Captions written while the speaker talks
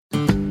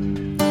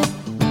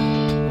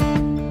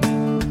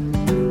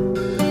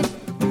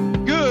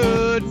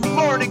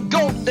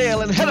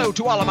hail, and hello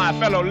to all of my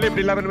fellow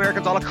liberty-loving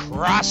Americans all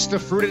across the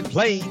fruited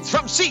plains,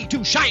 from sea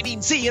to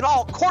shining sea, in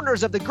all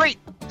corners of the great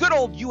good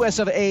old US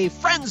of A.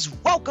 Friends,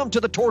 welcome to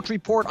the Torch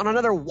Report on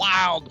another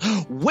wild,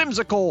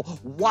 whimsical,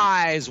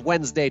 wise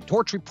Wednesday.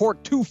 Torch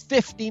Report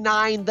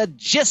 259, the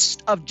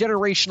gist of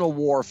generational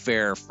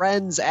warfare.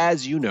 Friends,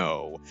 as you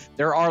know,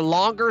 there are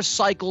longer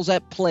cycles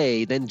at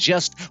play than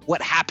just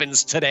what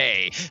happens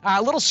today.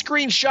 A little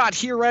screenshot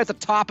here right at the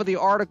top of the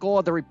article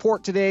of the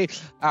report today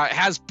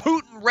has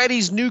Putin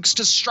readies nukes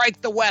to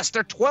strike the West.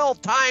 They're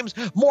 12 times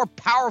more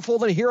powerful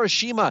than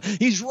Hiroshima.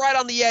 He's right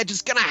on the edge.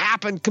 It's going to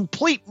happen.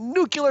 Complete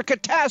nuclear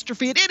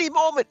catastrophe. At any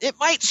moment, it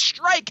might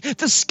strike.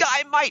 The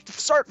sky might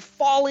start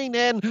falling,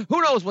 and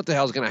who knows what the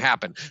hell's going to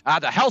happen.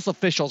 The health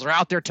officials are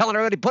out there telling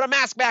everybody, put a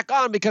mask back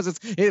on because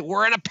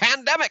we're in a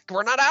pandemic.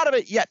 We're not out of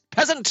it yet.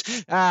 Peasant.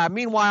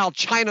 Meanwhile,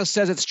 China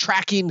says it's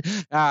tracking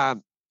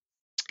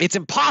it's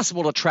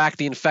impossible to track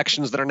the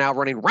infections that are now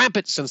running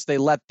rampant since they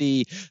let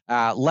the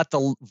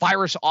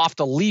virus off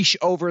the leash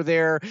over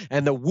there,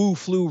 and the Wu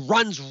flu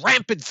runs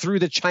rampant through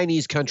the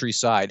Chinese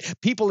countryside.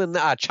 People in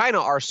China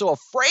are so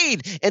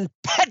afraid and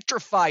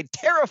petrified,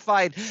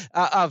 terrified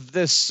of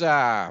this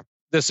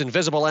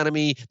invisible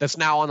enemy that's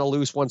now on the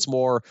loose once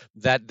more,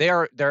 that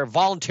they're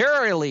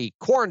voluntarily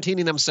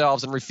quarantining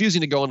themselves and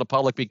refusing to go into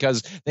public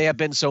because they have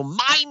been so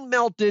mind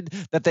melted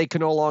that they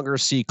can no longer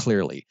see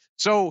clearly.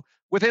 So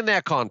within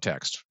that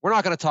context, we're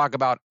not going to talk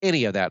about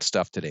any of that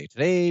stuff today.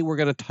 Today, we're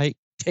going to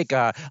take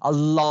a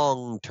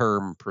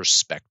long-term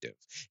perspective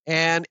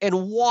and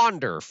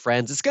wander,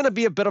 friends. It's going to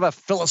be a bit of a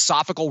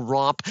philosophical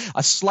romp,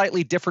 a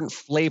slightly different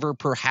flavor,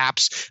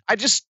 perhaps.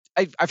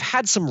 I've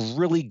had some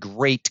really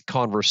great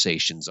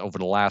conversations over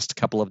the last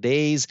couple of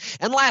days,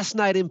 and last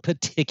night in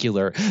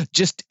particular,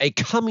 just a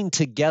coming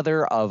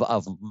together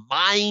of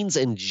minds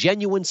and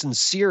genuine,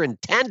 sincere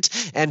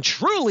intent and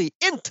truly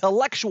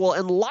intellectual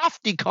and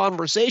lofty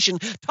conversation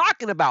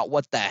talking about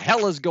what the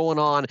hell is going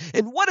on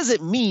and what does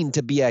it mean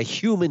to be a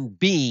human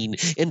being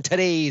in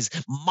today's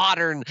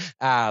modern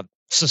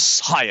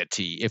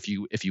society, if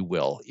you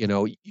will. You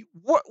know,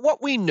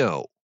 what we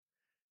know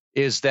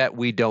is that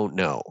we don't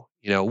know.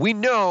 You know, we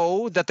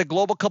know that the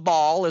global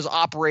cabal is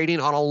operating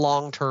on a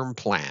long-term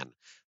plan.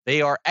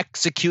 They are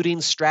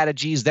executing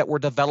strategies that were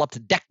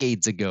developed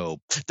decades ago.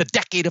 The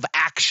decade of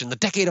action, the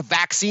decade of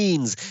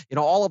vaccines, you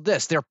know, all of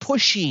this. They're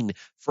pushing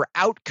for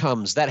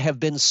outcomes that have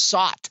been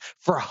sought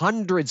for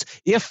hundreds,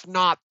 if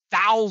not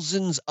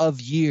thousands of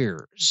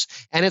years.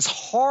 And it's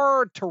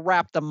hard to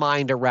wrap the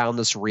mind around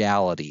this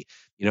reality.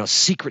 You know,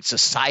 secret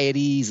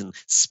societies and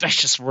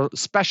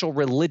special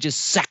religious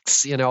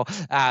sects, you know,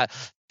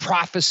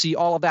 prophecy,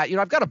 all of that. You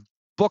know, I've got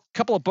a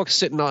couple of books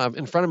sitting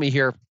in front of me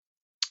here.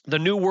 The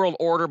New World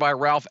Order by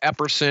Ralph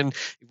Epperson.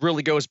 It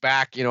really goes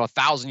back,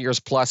 1,000 years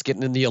plus,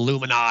 getting in the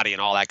Illuminati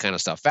and all that kind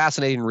of stuff.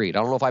 Fascinating read. I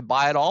don't know if I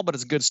buy it all, but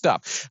it's good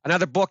stuff.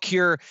 Another book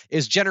here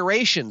is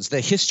Generations,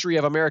 The History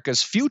of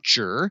America's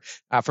Future,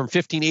 from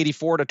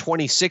 1584 to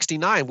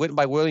 2069, written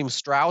by William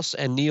Strauss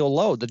and Neil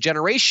Lowe. The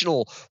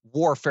generational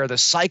warfare, the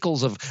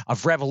cycles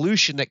of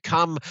revolution that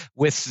come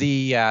with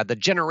the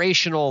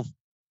generational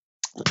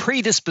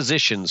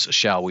predispositions,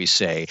 shall we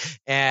say,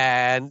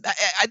 and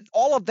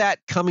all of that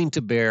coming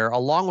to bear,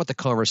 along with the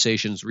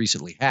conversations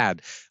recently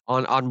had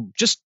on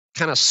just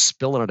kind of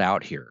spilling it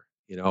out here.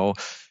 You know,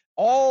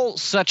 all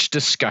such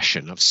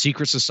discussion of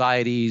secret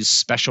societies,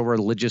 special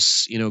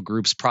religious,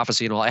 groups,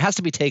 prophecy, and all, it has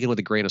to be taken with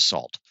a grain of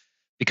salt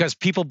because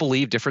people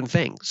believe different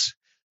things.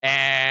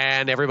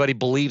 And everybody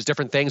believes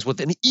different things with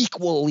an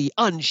equally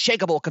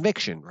unshakable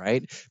conviction,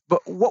 right?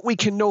 But what we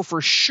can know for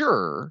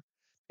sure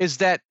is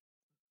that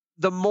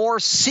the more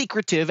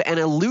secretive and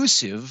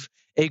elusive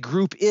a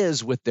group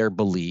is with their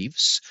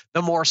beliefs,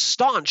 the more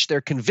staunch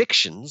their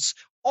convictions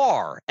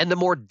are, and the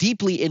more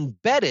deeply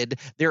embedded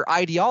their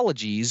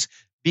ideologies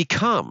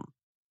become.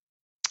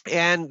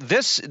 And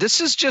this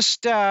is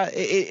just,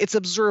 it's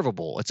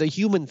observable. It's a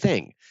human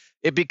thing.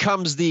 It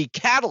becomes the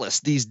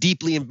catalyst, these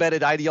deeply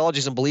embedded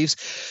ideologies and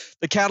beliefs,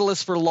 the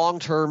catalyst for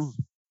long-term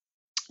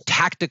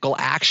tactical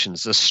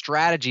actions, the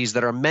strategies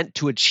that are meant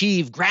to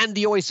achieve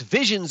grandiose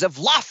visions of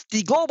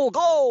lofty global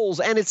goals,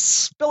 and it's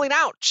spilling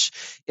out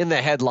in the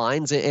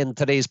headlines in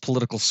today's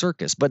political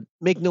circus. But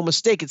make no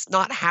mistake, it's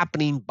not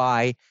happening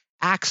by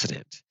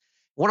accident.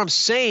 What I'm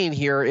saying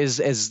here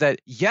is that,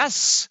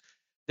 yes,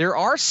 there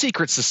are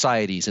secret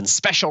societies and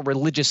special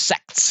religious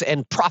sects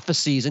and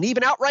prophecies and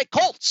even outright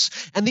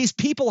cults. And these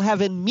people have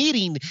been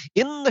meeting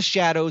in the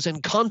shadows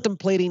and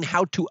contemplating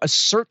how to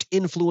assert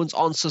influence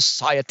on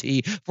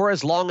society for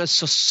as long as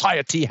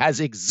society has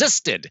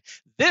existed.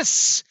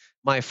 This,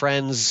 my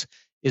friends,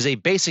 is a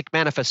basic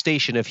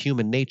manifestation of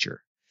human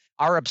nature.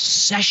 Our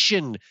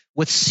obsession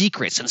with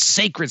secrets and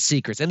sacred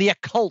secrets and the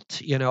occult,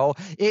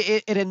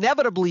 it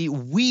inevitably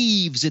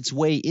weaves its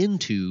way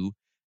into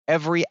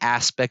every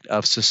aspect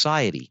of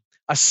society,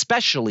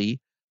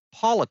 especially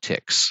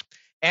politics.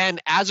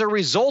 And as a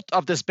result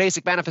of this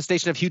basic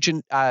manifestation of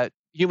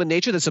human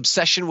nature, this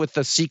obsession with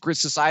the secret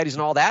societies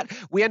and all that,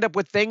 we end up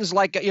with things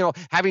like,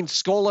 having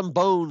skull and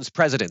bones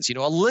presidents,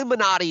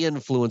 Illuminati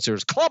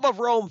influencers, Club of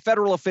Rome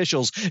federal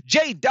officials,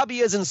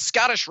 JWs and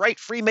Scottish Rite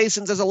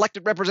Freemasons as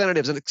elected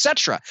representatives, and et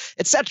cetera,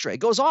 et cetera. It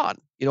goes on.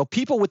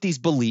 People with these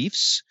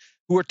beliefs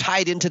who are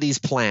tied into these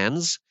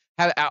plans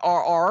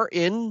are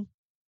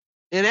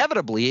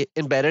inevitably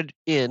embedded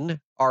in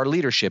our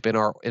leadership, in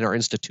our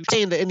institution.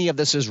 Saying that any of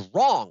this is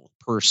wrong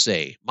per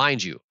se,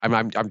 mind you,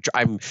 I'm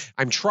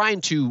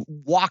trying to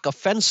walk a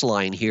fence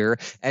line here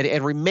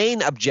and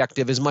remain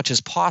objective as much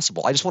as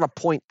possible. I just want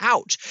to point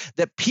out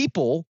that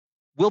people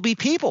will be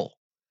people,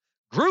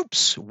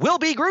 groups will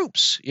be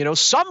groups.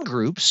 Some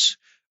groups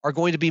are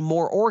going to be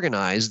more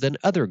organized than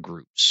other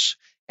groups,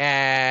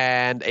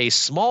 and a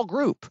small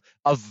group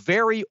of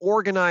very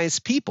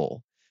organized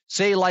people,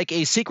 say like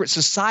a secret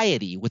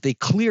society with a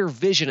clear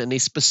vision and a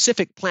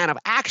specific plan of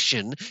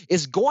action,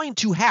 is going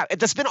to have,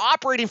 that's been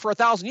operating for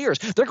 1,000 years,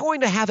 they're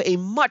going to have a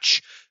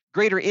much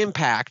greater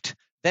impact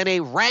than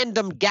a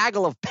random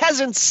gaggle of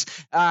peasants,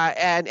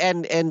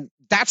 and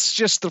that's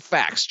just the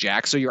facts,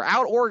 Jack. So you're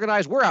out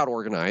organized, we're out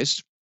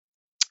organized.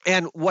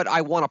 And what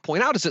I want to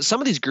point out is that some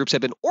of these groups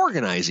have been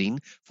organizing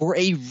for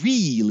a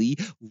really,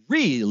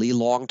 really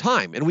long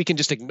time. And we can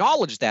just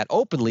acknowledge that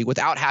openly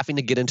without having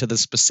to get into the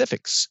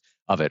specifics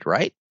of it,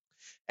 right?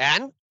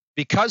 And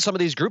because some of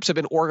these groups have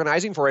been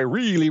organizing for a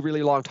really,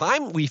 really long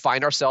time, we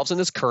find ourselves in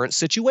this current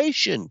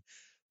situation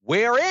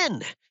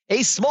wherein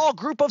a small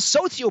group of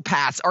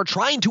sociopaths are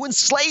trying to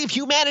enslave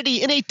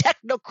humanity in a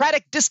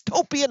technocratic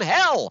dystopian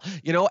hell,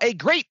 a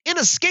great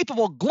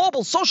inescapable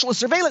global socialist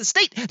surveillance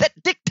state that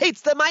dictates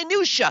the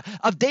minutia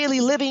of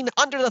daily living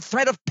under the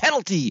threat of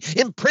penalty,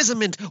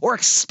 imprisonment, or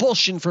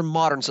expulsion from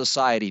modern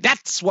society.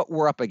 That's what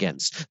we're up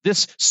against.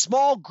 This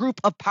small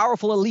group of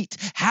powerful elite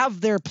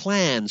have their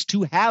plans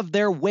to have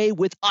their way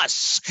with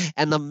us,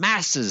 and the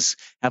masses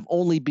have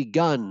only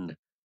begun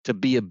to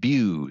be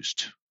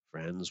abused.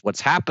 Friends,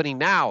 what's happening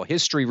now,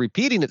 history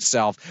repeating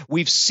itself.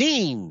 We've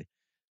seen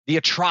the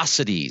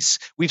atrocities.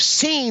 We've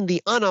seen the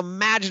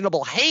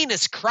unimaginable,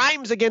 heinous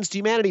crimes against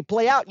humanity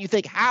play out. And you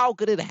think, how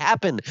could it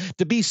happen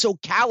to be so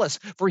callous,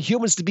 for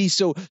humans to be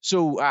so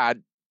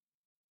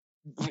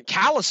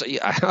callous,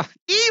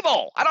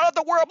 evil? I don't know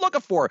the word I'm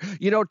looking for.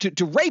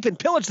 To rape and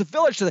pillage the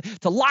village,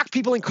 to lock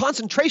people in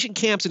concentration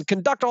camps and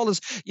conduct all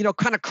this,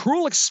 kind of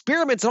cruel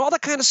experiments and all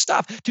that kind of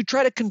stuff to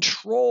try to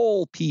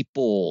control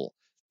people.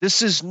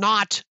 This is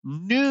not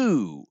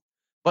new,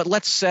 but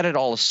let's set it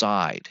all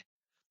aside,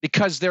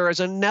 because there is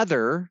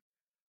another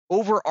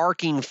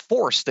overarching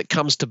force that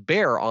comes to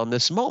bear on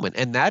this moment,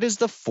 and that is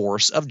the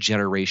force of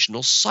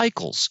generational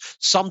cycles.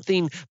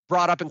 Something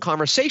brought up in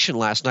conversation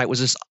last night was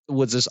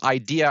this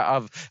idea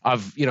of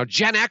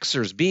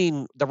Gen-Xers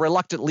being the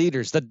reluctant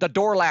leaders, the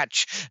door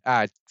latch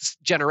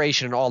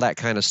generation, and all that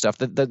kind of stuff.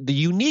 The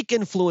unique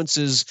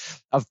influences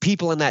of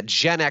people in that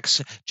Gen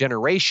X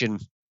generation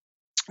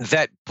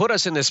that put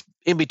us in this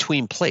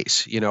in-between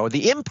place,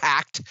 the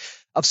impact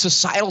of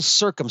societal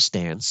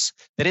circumstance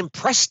that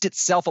impressed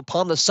itself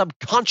upon the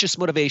subconscious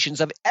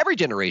motivations of every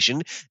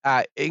generation,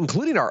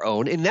 including our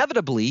own,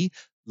 inevitably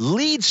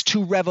leads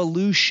to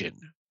revolution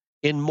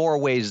in more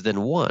ways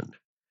than one,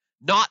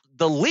 not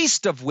the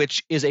least of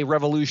which is a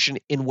revolution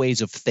in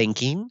ways of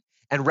thinking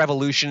and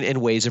revolution in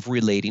ways of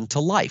relating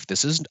to life.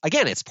 This is,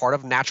 again, it's part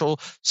of natural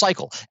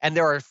cycle. And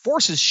there are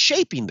forces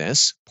shaping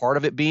this, part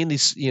of it being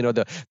these,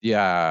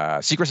 the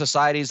secret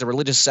societies, the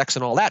religious sects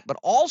and all that, but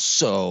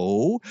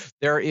also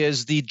there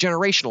is the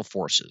generational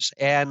forces.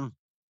 And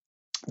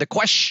the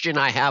question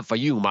I have for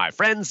you, my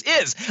friends,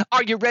 is,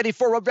 are you ready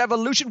for a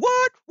revolution?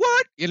 What?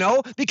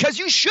 Because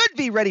you should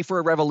be ready for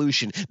a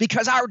revolution,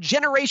 because our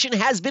generation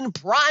has been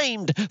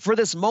primed for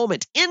this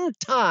moment in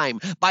time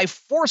by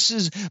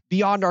forces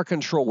beyond our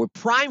control. We're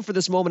primed for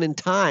this moment in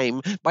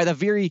time by the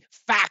very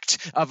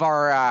fact of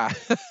our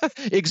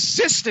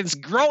existence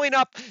growing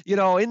up, in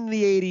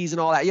the 80s and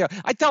all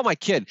that. I tell my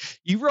kid,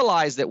 you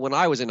realize that when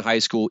I was in high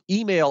school,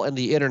 email and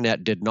the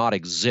internet did not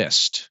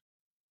exist.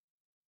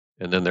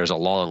 And then there's a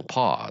long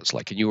pause.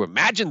 Like, can you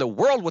imagine the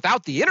world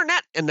without the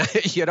internet and,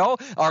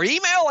 our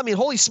email? I mean,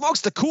 holy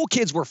smokes, the cool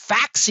kids were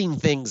faxing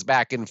things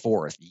back and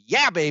forth.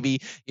 Yeah,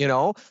 baby,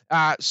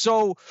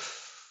 So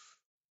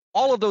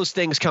all of those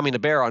things coming to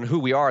bear on who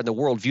we are and the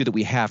worldview that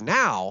we have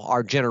now,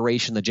 our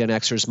generation, the Gen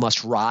Xers,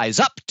 must rise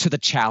up to the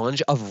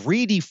challenge of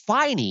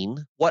redefining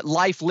what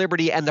life,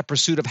 liberty, and the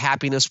pursuit of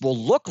happiness will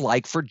look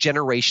like for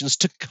generations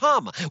to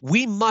come.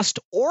 We must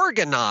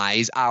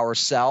organize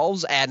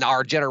ourselves and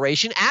our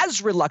generation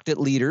as reluctant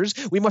leaders.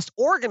 We must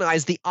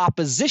organize the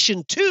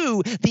opposition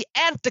to the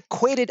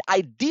antiquated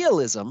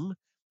idealism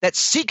that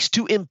seeks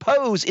to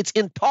impose its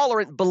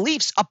intolerant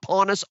beliefs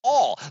upon us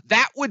all.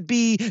 That would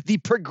be the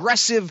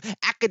progressive,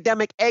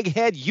 academic,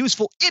 egghead,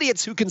 useful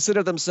idiots who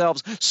consider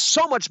themselves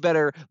so much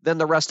better than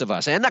the rest of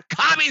us, and the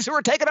commies who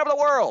are taking over the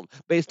world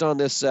based on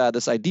this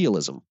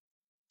idealism.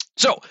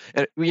 So,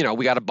 we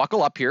got to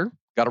buckle up here.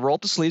 Got to roll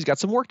up the sleeves, got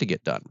some work to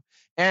get done.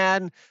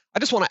 And I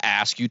just want to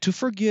ask you to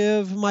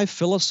forgive my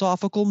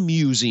philosophical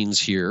musings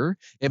here.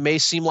 It may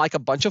seem like a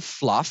bunch of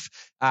fluff,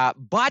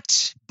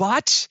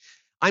 but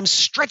I'm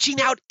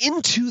stretching out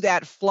into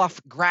that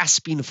fluff,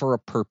 grasping for a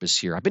purpose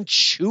here. I've been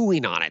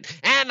chewing on it,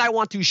 and I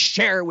want to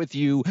share with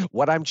you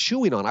what I'm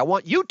chewing on. I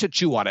want you to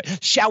chew on it.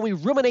 Shall we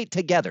ruminate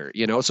together,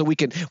 so we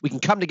can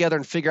come together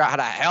and figure out how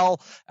the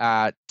hell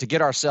to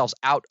get ourselves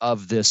out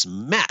of this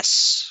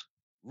mess.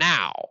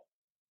 Now,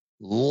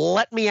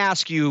 let me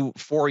ask you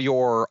for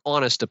your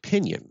honest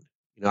opinion.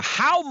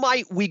 How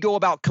might we go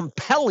about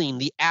compelling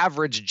the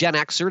average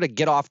Gen-Xer to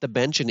get off the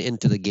bench and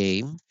into the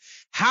game?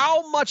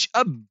 How much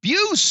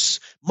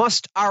abuse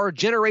must our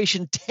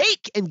generation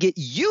take and get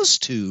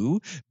used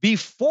to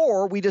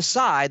before we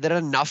decide that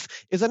enough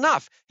is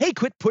enough? Hey,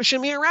 quit pushing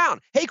me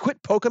around. Hey,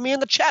 quit poking me in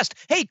the chest.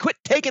 Hey, quit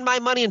taking my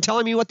money and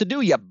telling me what to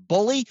do, you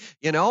bully.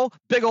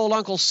 Big old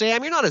Uncle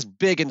Sam, you're not as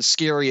big and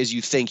scary as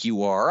you think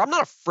you are. I'm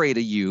not afraid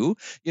of you,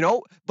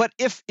 But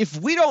if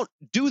we don't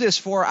do this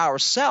for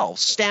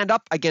ourselves, stand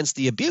up against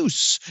the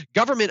abuse,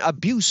 government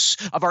abuse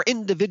of our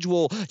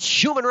individual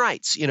human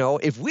rights,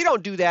 if we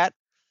don't do that,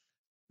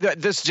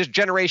 this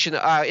generation,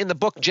 in the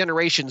book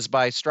Generations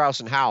by Strauss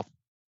and Howe,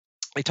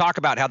 they talk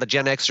about how the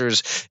Gen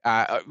Xers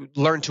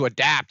learn to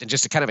adapt and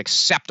just to kind of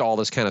accept all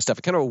this kind of stuff.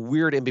 It's kind of a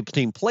weird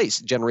in-between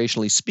place,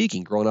 generationally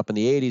speaking, growing up in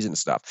the 80s and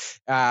stuff.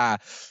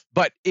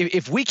 But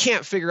if we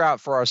can't figure out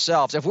for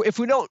ourselves, if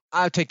we don't,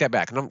 I'll take that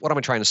back. What am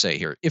I trying to say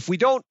here? If we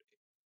don't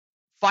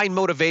find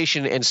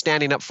motivation in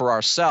standing up for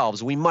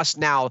ourselves, we must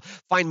now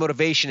find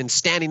motivation in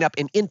standing up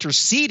and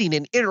interceding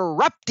and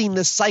interrupting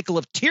this cycle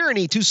of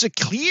tyranny to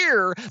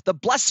secure the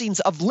blessings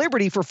of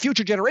liberty for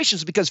future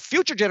generations, because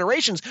future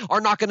generations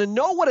are not going to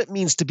know what it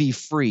means to be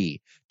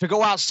free, to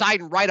go outside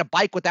and ride a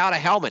bike without a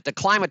helmet, to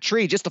climb a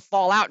tree just to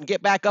fall out and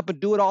get back up and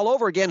do it all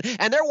over again.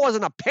 And there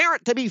wasn't a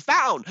parent to be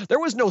found. There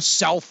was no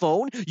cell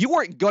phone. You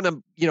weren't going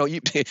to,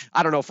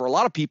 I don't know, for a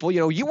lot of people,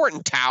 you weren't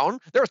in town.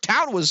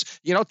 Town was,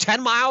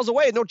 10 miles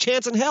away, no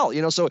chance in hell,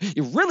 so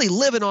you're really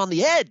living on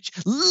the edge,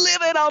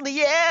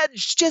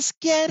 just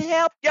can't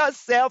help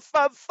yourself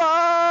from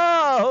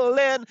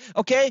falling.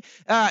 Okay.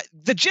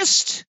 The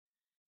gist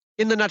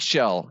in the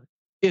nutshell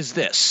is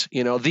this,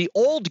 the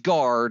old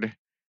guard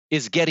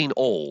is getting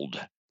old.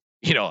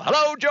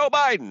 Hello, Joe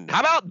Biden.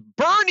 How about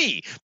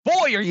Bernie?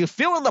 Boy, are you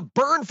feeling the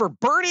burn for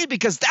Bernie?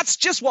 Because that's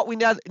just what we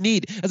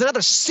need. As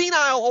another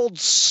senile old,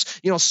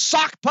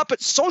 sock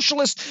puppet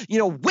socialist,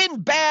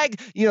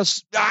 windbag,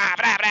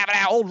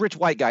 old rich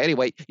white guy.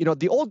 Anyway,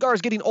 the old guard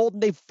is getting old,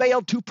 and they've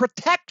failed to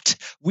protect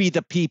we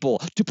the people,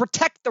 to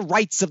protect the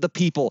rights of the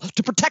people,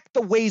 to protect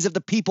the ways of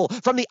the people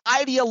from the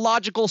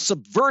ideological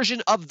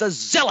subversion of the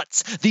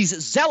zealots. These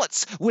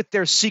zealots, with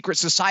their secret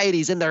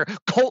societies and their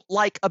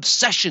cult-like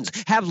obsessions,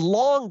 have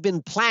long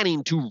been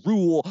planning to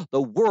rule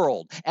the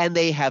world, and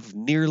they have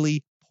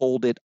nearly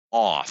pulled it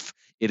off.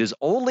 It is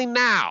only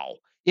now,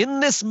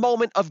 in this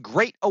moment of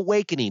great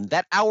awakening,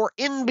 that our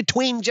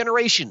in-between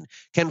generation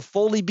can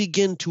fully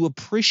begin to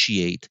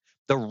appreciate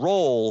the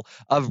role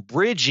of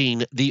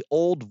bridging the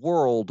old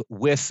world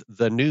with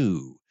the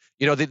new.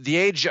 The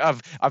age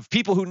of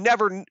people who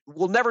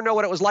will never know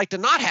what it was like to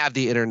not have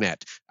the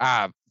internet.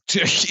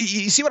 You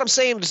see what I'm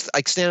saying? Just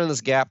like standing in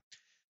this gap.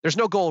 There's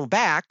no going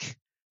back.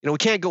 We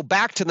can't go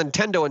back to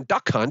Nintendo and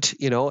Duck Hunt.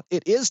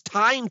 It is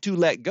time to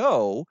let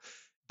go,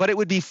 but it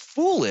would be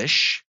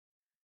foolish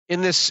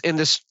in this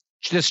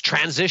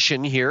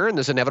transition here, and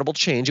this inevitable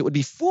change. It would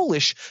be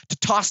foolish to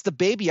toss the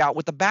baby out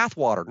with the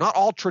bathwater. Not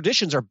all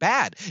traditions are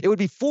bad. It would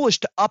be foolish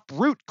to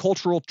uproot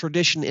cultural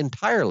tradition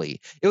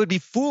entirely. It would be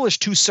foolish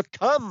to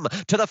succumb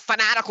to the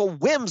fanatical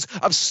whims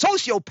of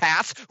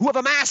sociopaths who have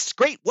amassed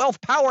great wealth,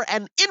 power,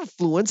 and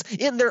influence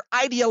in their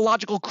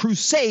ideological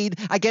crusade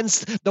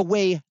against the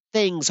way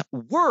things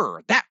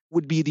were. That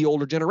would be the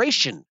older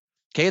generation.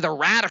 Okay, the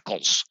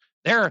radicals.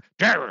 They're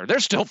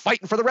still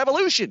fighting for the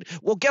revolution.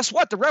 Well, guess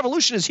what? The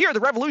revolution is here. The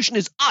revolution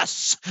is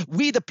us.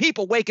 We, the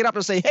people, waking up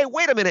and say, hey,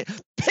 wait a minute,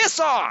 piss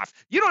off.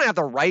 You don't have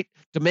the right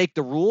to make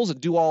the rules and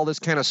do all this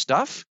kind of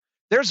stuff.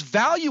 There's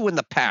value in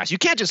the past. You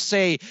can't just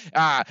say,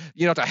 to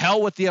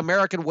hell with the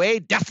American way,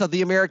 death of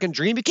the American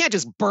dream. You can't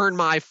just burn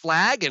my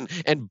flag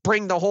and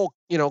bring the whole,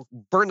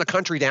 burn the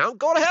country down.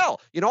 Go to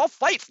hell. I'll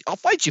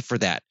fight you for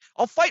that.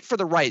 I'll fight for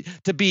the right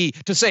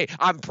to say,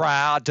 I'm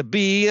proud to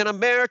be an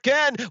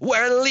American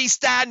where at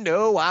least I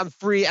know I'm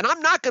free. And I'm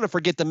not going to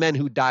forget the men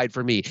who died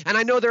for me. And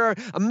I know there are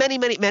many,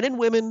 many men and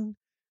women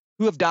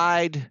who have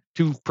died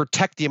to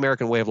protect the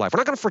American way of life. We're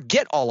not going to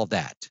forget all of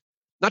that.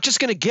 Not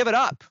just going to give it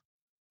up.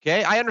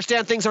 Okay, I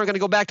understand things aren't going to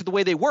go back to the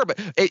way they were, but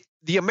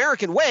the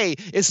American way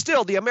is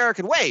still the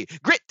American way.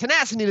 Grit,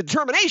 tenacity, and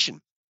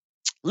determination.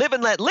 Live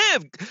and let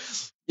live.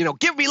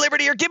 Give me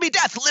liberty or give me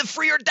death. Live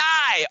free or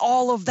die.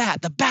 All of that.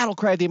 The battle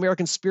cry of the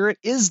American spirit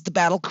is the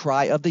battle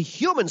cry of the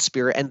human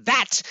spirit, and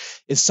that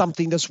is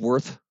something that's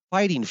worth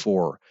fighting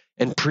for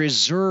and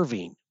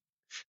preserving.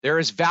 There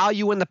is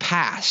value in the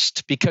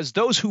past because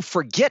those who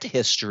forget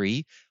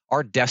history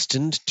are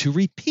destined to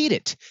repeat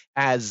it,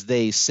 as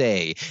they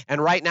say.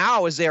 And right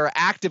now, as they are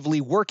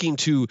actively working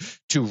to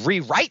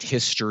rewrite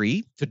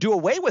history, to do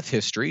away with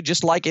history,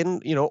 just like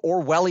in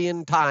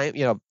Orwellian time,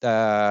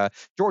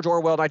 George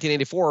Orwell,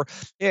 1984.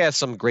 Yeah,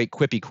 some great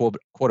quippy quote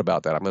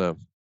about that.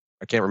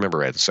 I can't remember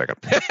right at the second.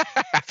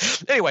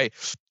 Anyway,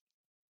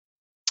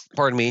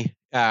 pardon me.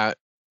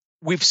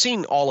 We've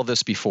seen all of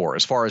this before,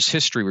 as far as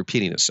history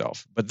repeating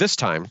itself, but this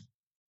time,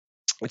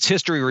 it's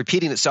history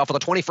repeating itself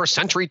with a 21st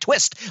century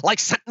twist, like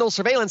sentinel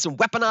surveillance and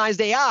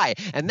weaponized AI.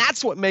 And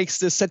that's what makes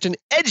this such an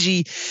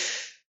edgy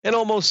and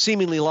almost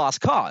seemingly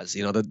lost cause.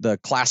 The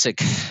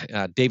classic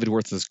David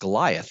Worth's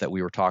Goliath that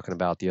we were talking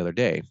about the other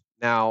day.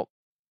 Now,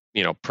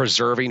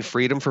 preserving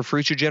freedom for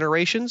future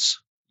generations.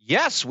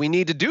 Yes, we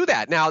need to do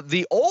that. Now,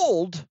 the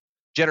old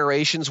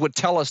generations would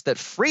tell us that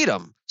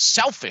freedom,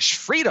 selfish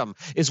freedom,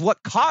 is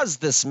what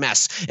caused this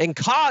mess and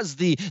caused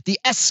the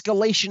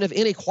escalation of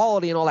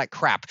inequality and all that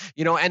crap,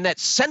 and that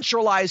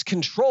centralized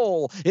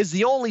control is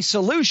the only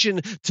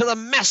solution to the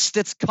mess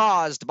that's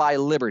caused by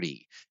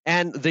liberty.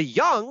 And the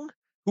young,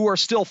 who are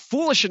still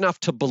foolish enough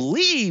to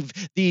believe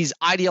these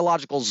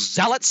ideological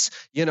zealots,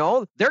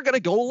 they're going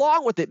to go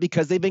along with it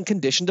because they've been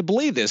conditioned to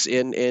believe this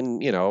in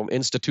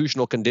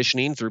institutional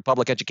conditioning through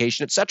public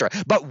education, etc.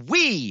 But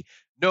we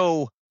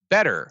know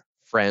better,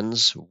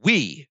 friends.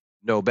 We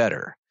know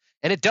better.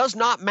 And it does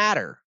not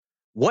matter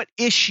what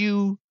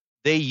issue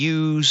they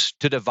use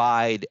to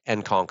divide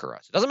and conquer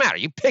us. It doesn't matter.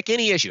 You pick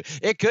any issue.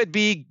 It could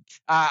be,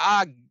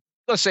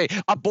 let's say,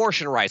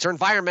 abortion rights or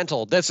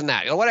environmental, this and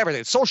that,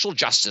 whatever, social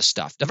justice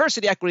stuff,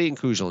 diversity, equity,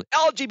 inclusion,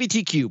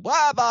 LGBTQ,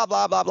 blah, blah,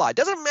 blah, blah, blah. It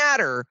doesn't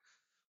matter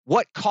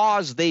what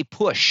cause they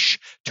push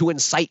to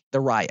incite the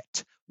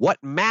riot. What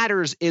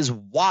matters is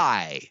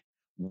why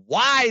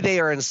they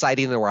are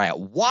inciting the riot.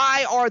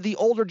 Why are the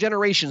older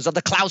generations of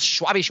the Klaus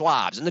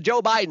Schwabs and the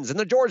Joe Bidens and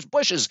the George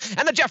Bushes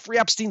and the Jeffrey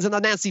Epsteins and the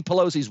Nancy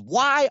Pelosi's,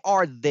 why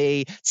are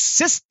they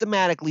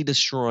systematically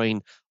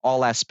destroying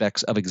all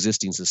aspects of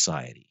existing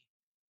society?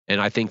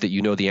 And I think that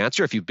you know the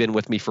answer. If you've been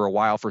with me for a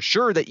while, for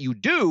sure that you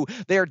do.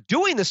 They are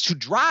doing this to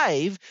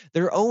drive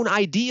their own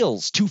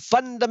ideals, to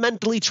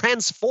fundamentally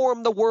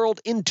transform the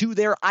world into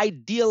their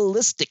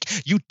idealistic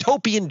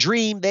utopian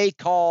dream they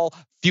call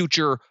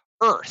future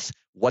Earth.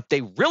 What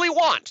they really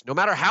want, no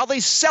matter how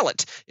they sell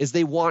it, is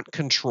they want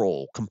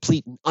control,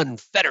 complete and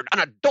unfettered,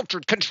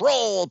 unadulterated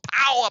control,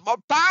 power, more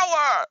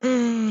power.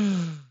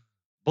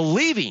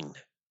 Believing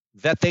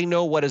that they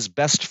know what is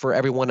best for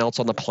everyone else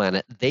on the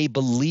planet, they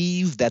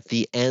believe that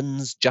the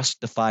ends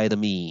justify the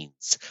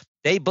means.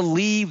 They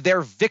believe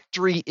their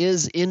victory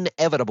is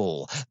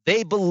inevitable.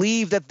 They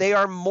believe that they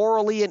are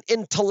morally and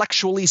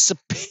intellectually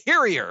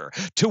superior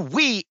to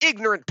we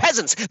ignorant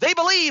peasants. They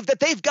believe that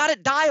they've got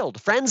it dialed,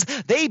 friends.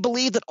 They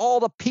believe that all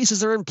the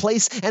pieces are in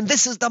place, and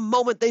this is the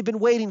moment they've been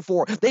waiting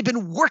for. They've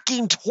been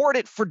working toward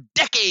it for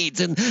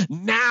decades, and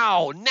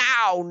now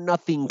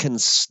nothing can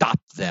stop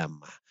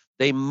them.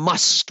 They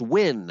must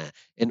win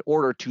in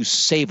order to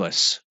save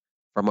us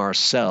from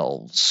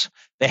ourselves.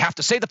 They have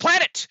to save the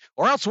planet,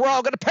 or else we're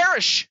all going to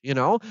perish.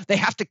 They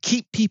have to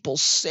keep people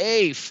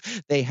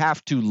safe. They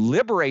have to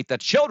liberate the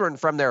children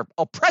from their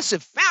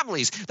oppressive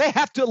families. They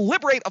have to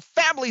liberate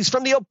families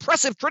from the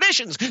oppressive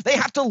traditions. They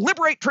have to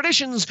liberate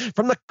traditions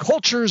from the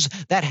cultures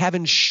that have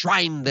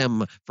enshrined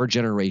them for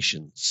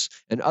generations.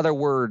 In other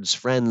words,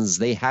 friends,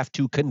 they have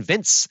to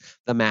convince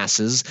the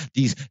masses.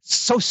 These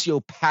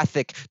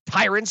sociopathic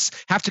tyrants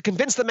have to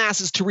convince the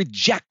masses to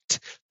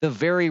reject the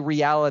very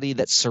reality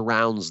that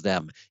surrounds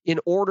them in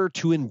order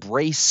to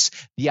embrace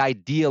the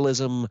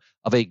idealism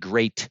of a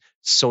great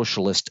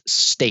socialist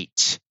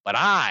state. But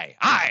I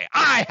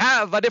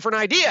have a different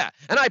idea,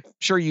 and I'm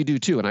sure you do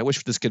too. And I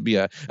wish this could be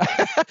a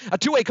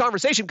two-way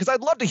conversation, because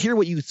I'd love to hear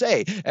what you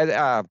say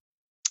and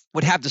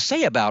would have to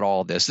say about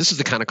all this. This is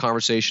the kind of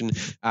conversation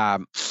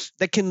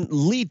that can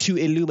lead to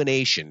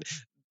illumination.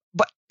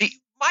 But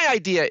my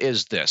idea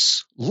is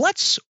this: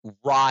 let's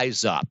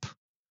rise up.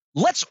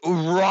 Let's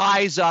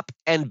rise up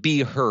and be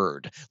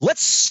heard.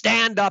 Let's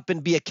stand up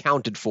and be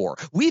accounted for.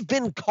 We've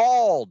been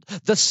called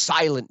the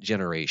silent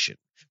generation.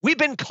 We've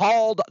been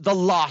called the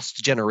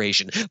lost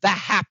generation, the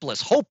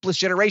hapless, hopeless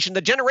generation,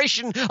 the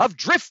generation of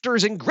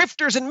drifters and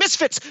grifters and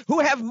misfits who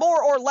have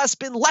more or less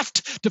been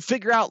left to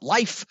figure out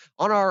life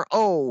on our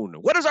own.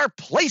 What is our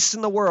place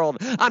in the world?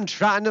 I'm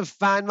trying to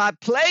find my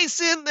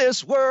place in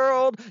this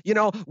world.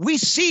 We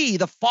see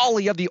the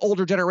folly of the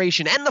older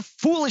generation and the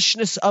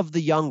foolishness of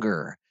the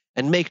younger.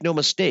 And make no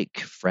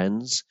mistake,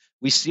 friends,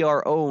 we see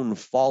our own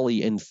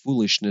folly and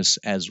foolishness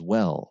as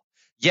well.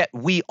 Yet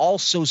we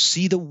also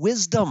see the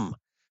wisdom.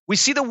 We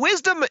see the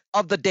wisdom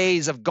of the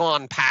days of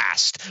gone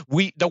past.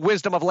 The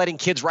wisdom of letting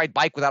kids ride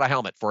bike without a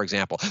helmet, for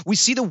example. We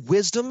see the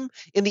wisdom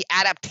in the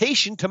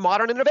adaptation to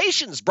modern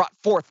innovations brought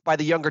forth by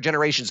the younger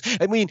generations.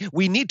 I mean,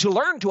 we need to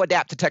learn to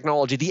adapt to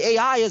technology. The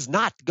AI is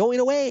not going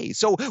away.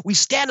 So we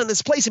stand in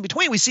this place in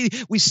between. We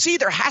see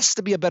there has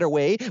to be a better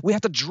way. We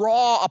have to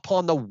draw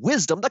upon the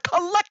wisdom, the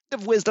collective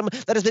collective wisdom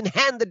that has been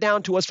handed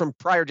down to us from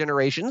prior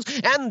generations,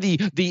 and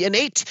the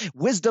innate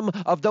wisdom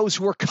of those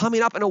who were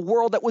coming up in a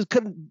world that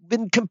could have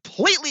been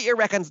completely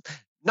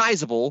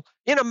irrecognizable,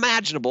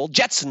 unimaginable,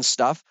 Jetson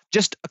stuff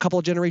just a couple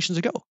of generations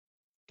ago.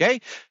 Okay?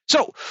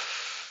 So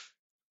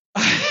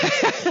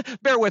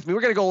bear with me.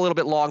 We're going to go a little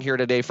bit long here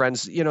today,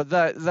 friends.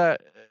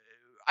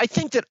 I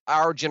think that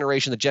our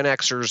generation, the Gen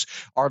Xers,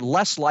 are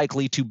less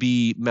likely to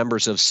be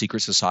members of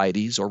secret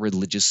societies or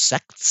religious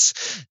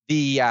sects.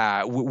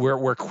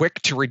 We're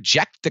quick to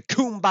reject the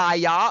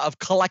kumbaya of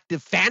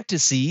collective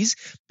fantasies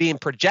being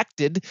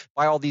projected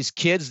by all these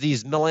kids,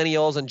 these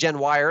millennials and Gen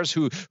Yers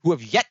who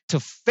have yet to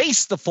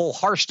face the full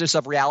harshness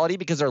of reality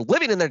because they're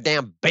living in their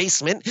damn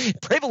basement,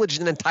 privileged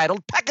and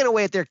entitled, pecking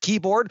away at their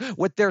keyboard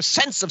with their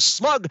sense of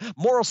smug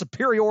moral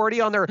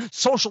superiority on their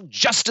social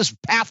justice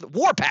path,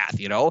 warpath.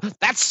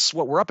 That's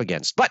what we're up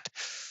against. But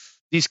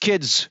these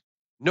kids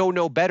know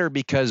no better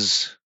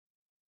because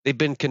they've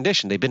been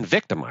conditioned. They've been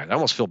victimized. I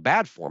almost feel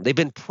bad for them. They've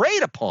been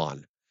preyed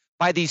upon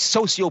by these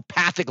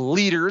sociopathic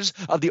leaders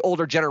of the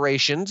older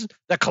generations,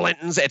 the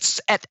Clintons,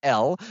 et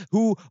al.,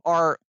 who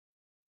are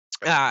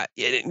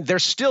they're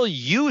still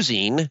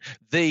using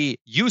the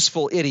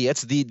useful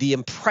idiots, the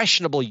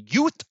impressionable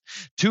youth,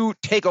 to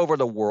take over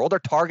the world. They're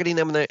targeting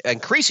them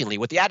increasingly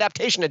with the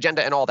adaptation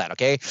agenda and all that,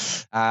 okay?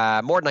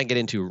 More than I get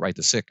into right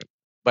this second.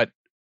 But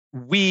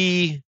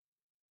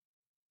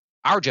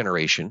our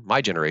generation,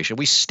 my generation,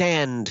 we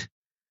stand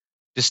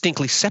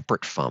distinctly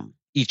separate from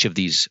each of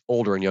these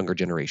older and younger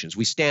generations.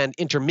 We stand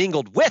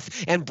intermingled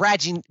with and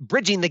bridging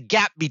the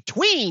gap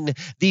between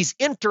these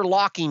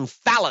interlocking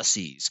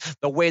fallacies,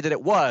 the way that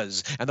it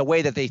was and the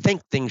way that they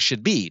think things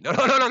should be.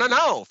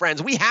 No,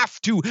 friends. We have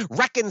to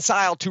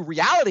reconcile to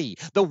reality.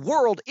 The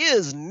world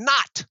is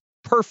not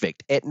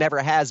perfect. It never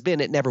has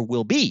been. It never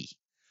will be,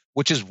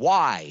 which is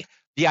why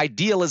the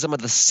idealism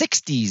of the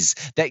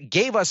 60s that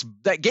gave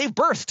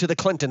birth to the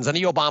Clintons and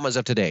the Obamas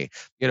of today,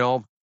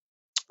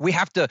 we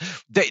have to,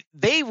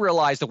 they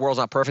realize the world's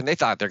not perfect. They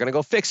thought they're going to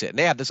go fix it. And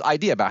they have this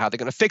idea about how they're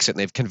going to fix it. And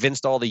they've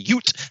convinced all the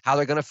youth how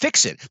they're going to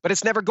fix it. But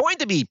it's never going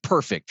to be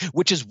perfect,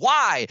 which is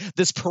why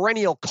this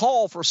perennial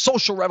call for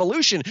social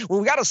revolution,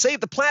 when we got to save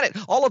the planet,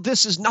 all of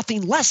this is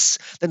nothing less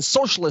than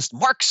socialist,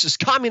 Marxist,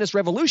 communist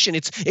revolution.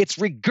 It's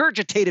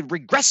regurgitated,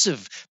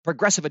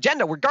 progressive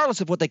agenda,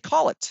 regardless of what they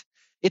call it.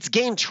 It's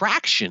gained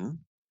traction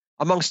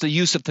amongst the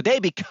youth of today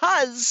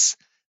because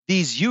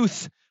these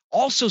youth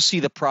also see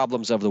the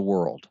problems of the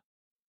world.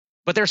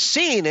 But they're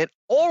seeing it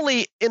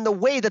only in the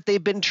way that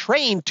they've been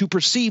trained to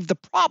perceive the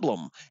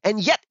problem. And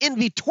yet in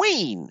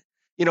between,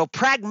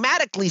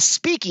 pragmatically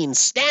speaking,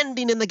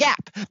 standing in the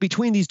gap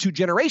between these two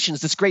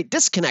generations, this great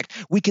disconnect,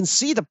 we can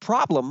see the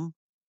problem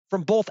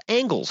from both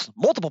angles,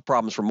 multiple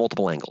problems from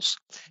multiple angles.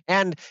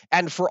 And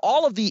for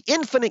all of the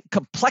infinite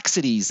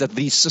complexities of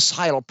these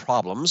societal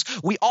problems,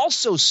 we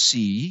also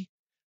see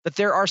that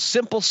there are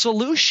simple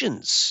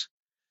solutions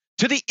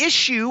to the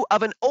issue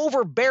of an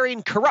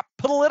overbearing, corrupt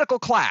political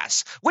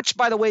class, which,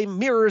 by the way,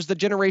 mirrors the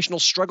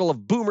generational struggle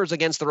of boomers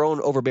against their own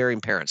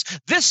overbearing parents.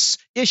 This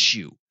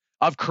issue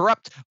of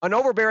an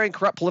overbearing,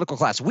 corrupt political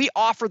class, we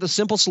offer the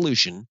simple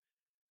solution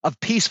of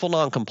peaceful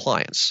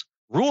noncompliance.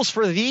 Rules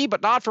for thee,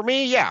 but not for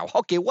me? Yeah,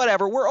 okay,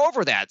 whatever. We're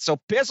over that. So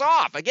piss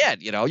off. Again,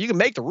 you can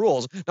make the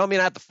rules. Don't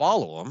mean I have to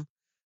follow them.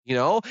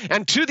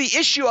 And to the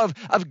issue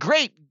of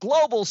great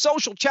global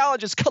social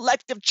challenges,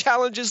 collective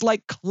challenges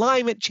like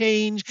climate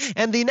change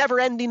and the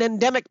never-ending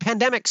endemic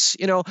pandemics,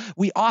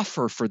 we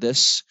offer for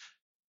this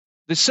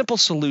the simple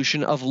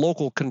solution of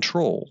local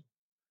control,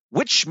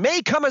 which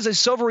may come as a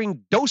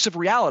sobering dose of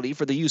reality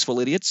for the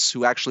useful idiots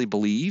who actually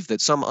believe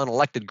that some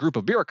unelected group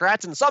of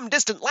bureaucrats in some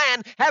distant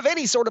land have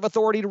any sort of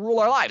authority to rule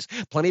our lives.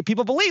 Plenty of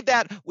people believe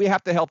that. We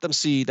have to help them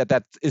see that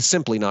that is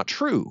simply not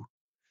true.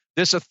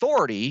 This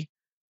authority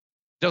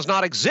does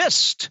not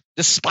exist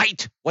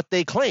despite what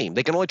they claim.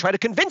 They can only try to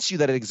convince you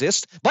that it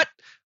exists, but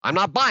I'm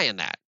not buying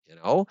that,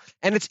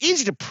 And it's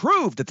easy to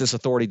prove that this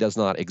authority does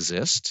not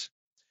exist.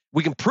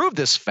 We can prove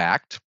this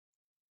fact,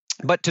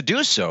 but to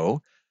do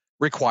so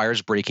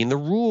requires breaking the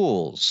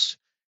rules,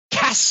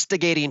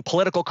 castigating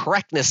political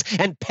correctness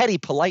and petty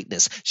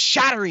politeness,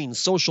 shattering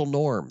social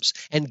norms,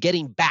 and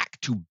getting back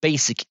to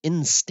basic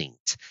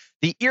instinct.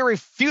 The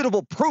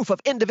irrefutable proof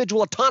of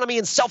individual autonomy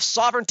and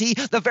self-sovereignty,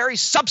 the very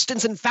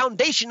substance and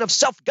foundation of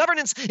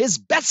self-governance, is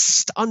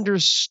best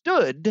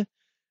understood,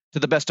 to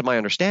the best of my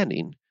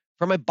understanding,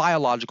 from a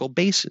biological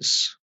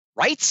basis.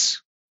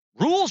 Rights?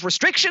 Rules?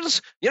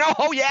 Restrictions?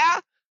 Oh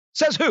yeah?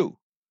 Says who?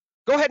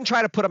 Go ahead and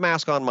try to put a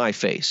mask on my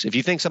face. If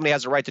you think somebody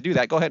has the right to do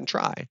that, go ahead and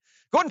try.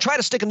 Go ahead and try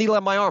to stick a needle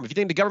in my arm. If you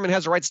think the government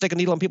has the right to stick a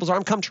needle in people's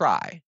arm, come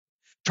try.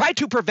 Try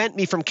to prevent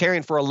me from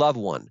caring for a loved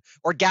one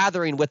or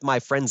gathering with my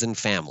friends and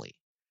family.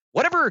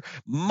 whatever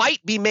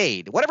might be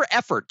made, whatever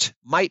effort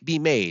might be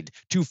made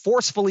to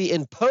forcefully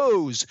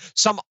impose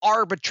some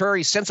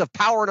arbitrary sense of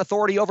power and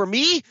authority over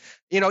me,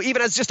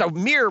 even as just a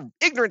mere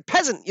ignorant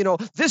peasant,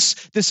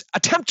 this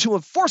attempt to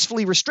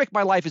forcefully restrict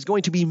my life is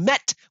going to be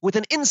met with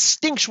an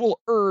instinctual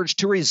urge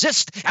to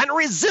resist, and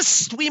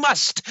resist we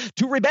must,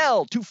 to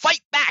rebel, to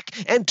fight back,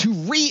 and to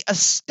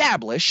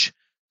reestablish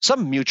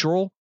some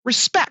mutual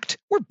respect.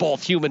 We're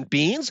both human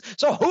beings,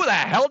 so who the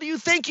hell do you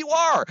think you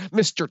are,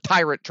 Mr.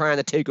 Tyrant trying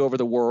to take over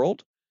the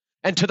world?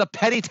 And to the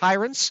petty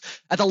tyrants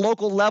at the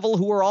local level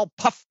who are all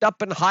puffed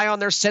up and high on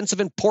their sense of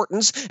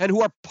importance and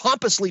who are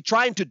pompously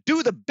trying to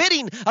do the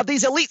bidding of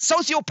these elite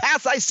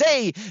sociopaths, I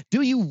say,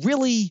 do you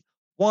really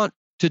want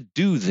to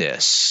do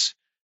this?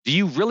 Do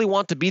you really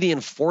want to be the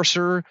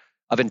enforcer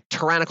of a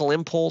tyrannical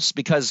impulse?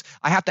 Because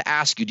I have to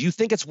ask you, do you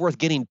think it's worth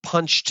getting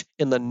punched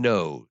in the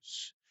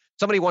nose?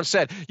 Somebody once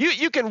said,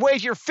 you can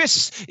wave your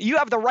fists. You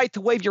have the right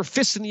to wave your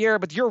fists in the air,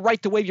 but your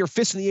right to wave your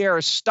fists in the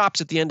air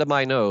stops at the end of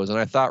my nose. And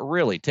I thought,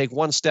 really, take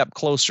one step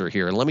closer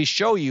here. And let me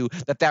show you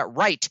that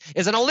right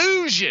is an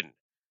illusion.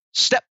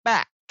 Step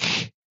back.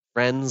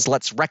 Friends,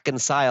 let's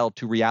reconcile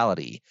to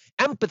reality.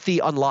 Empathy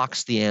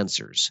unlocks the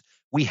answers.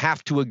 We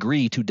have to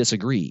agree to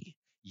disagree.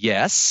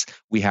 Yes,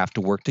 we have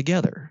to work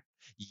together.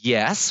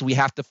 Yes, we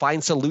have to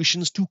find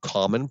solutions to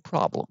common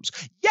problems.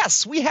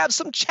 Yes, we have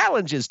some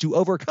challenges to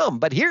overcome.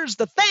 But here's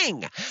the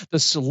thing. The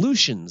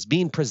solutions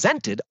being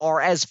presented are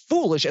as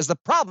foolish as the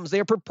problems they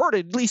are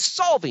purportedly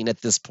solving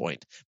at this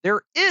point.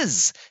 There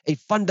is a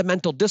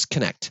fundamental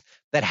disconnect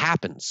that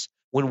happens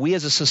when we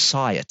as a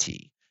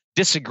society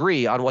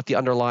disagree on what the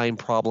underlying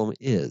problem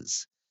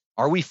is.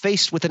 Are we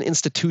faced with an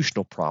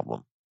institutional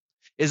problem?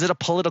 Is it a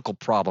political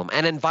problem,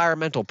 an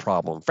environmental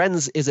problem?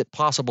 Friends, is it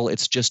possible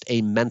it's just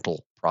a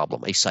mental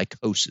problem, a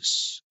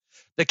psychosis?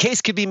 The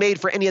case could be made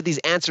for any of these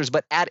answers,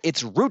 but at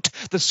its root,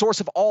 the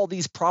source of all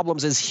these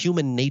problems is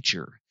human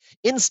nature.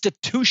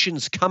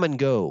 Institutions come and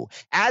go,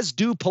 as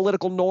do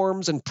political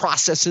norms and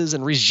processes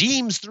and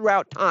regimes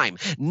throughout time.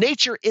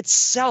 Nature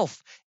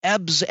itself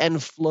ebbs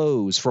and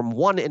flows from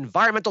one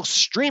environmental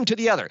stream to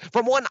the other,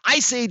 from one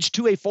ice age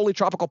to a fully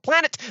tropical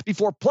planet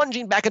before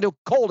plunging back into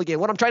cold again.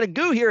 What I'm trying to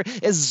do here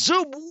is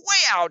zoom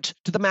way out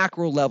to the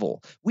macro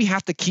level. We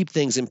have to keep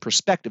things in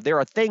perspective. There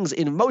are things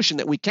in motion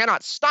that we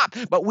cannot stop,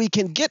 but we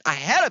can get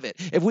ahead of it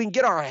if we can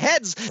get our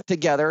heads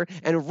together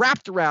and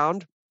wrapped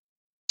around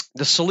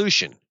the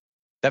solution.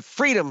 That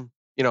freedom,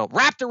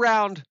 wrapped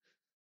around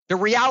the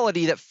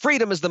reality that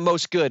freedom is the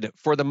most good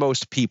for the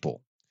most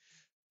people.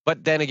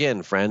 But then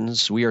again,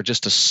 friends, we are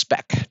just a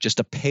speck, just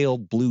a pale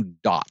blue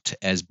dot,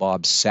 as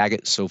Bob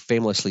Saget so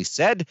famously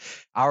said.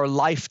 Our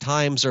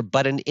lifetimes are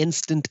but an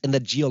instant in the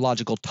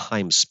geological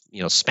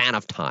span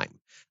of time.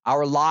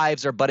 Our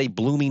lives are but a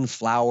blooming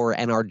flower,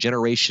 and our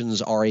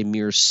generations are a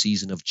mere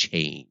season of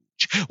change.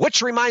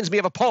 Which reminds me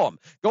of a poem.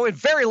 Going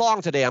very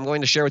long today, I'm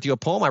going to share with you a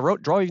poem I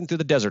wrote driving through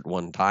the desert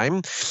one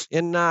time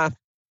in,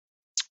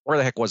 where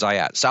the heck was I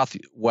at?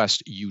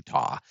 Southwest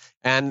Utah.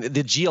 And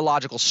the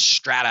geological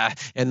strata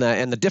and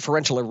the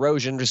differential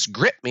erosion just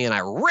gripped me, and I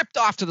ripped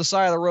off to the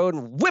side of the road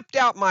and whipped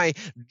out my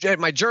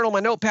journal, my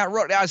notepad,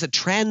 wrote it out as a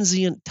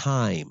transient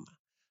time.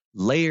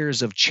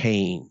 Layers of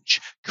change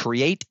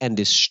create and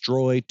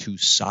destroy two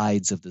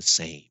sides of the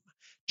same.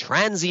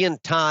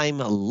 Transient time,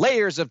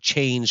 layers of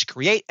change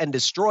create and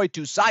destroy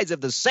two sides of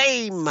the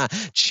same.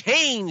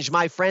 Change,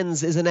 my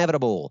friends, is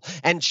inevitable.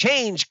 And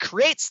change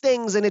creates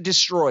things and it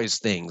destroys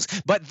things.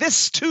 But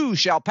this too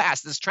shall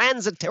pass, this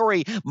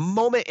transitory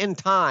moment in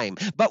time.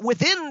 But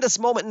within this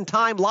moment in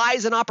time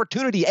lies an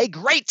opportunity, a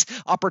great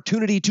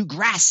opportunity to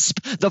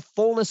grasp the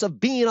fullness of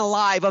being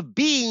alive, of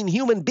being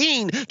human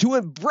being, to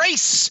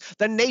embrace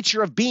the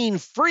nature of being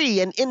free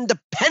and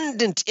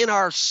independent in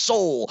our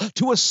soul,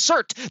 to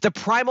assert the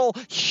primal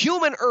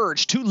human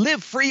urge to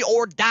live free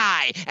or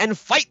die and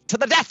fight to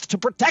the death to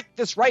protect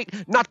this right,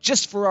 not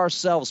just for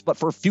ourselves, but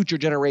for future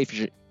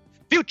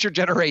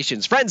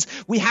generations. Friends,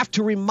 we have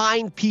to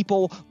remind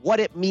people what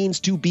it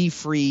means to be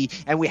free,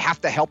 and we have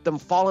to help them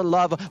fall in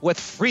love with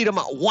freedom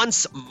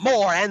once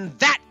more. And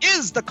that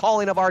is the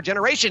calling of our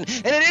generation,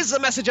 and it is the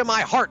message of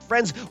my heart,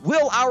 friends.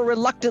 Will our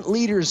reluctant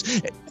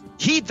leaders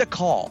heed the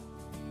call?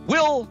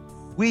 Will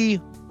we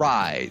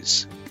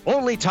rise?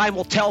 Only time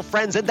will tell,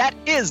 friends, and that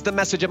is the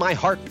message of my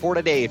heart for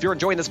today. If you're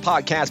enjoying this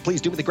podcast,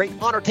 please do me the great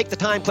honor. Take the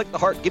time, click the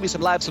heart, give me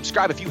some love,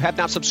 subscribe if you have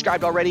not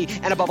subscribed already,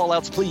 and above all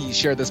else, please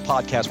share this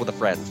podcast with a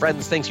friend.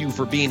 Friends, thank you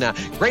for being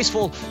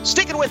graceful,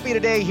 sticking with me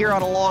today here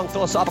on a long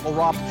philosophical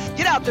romp.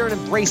 Get out there and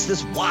embrace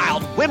this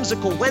wild,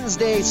 whimsical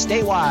Wednesday.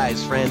 Stay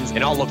wise, friends,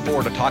 and I'll look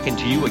forward to talking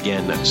to you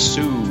again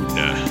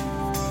soon.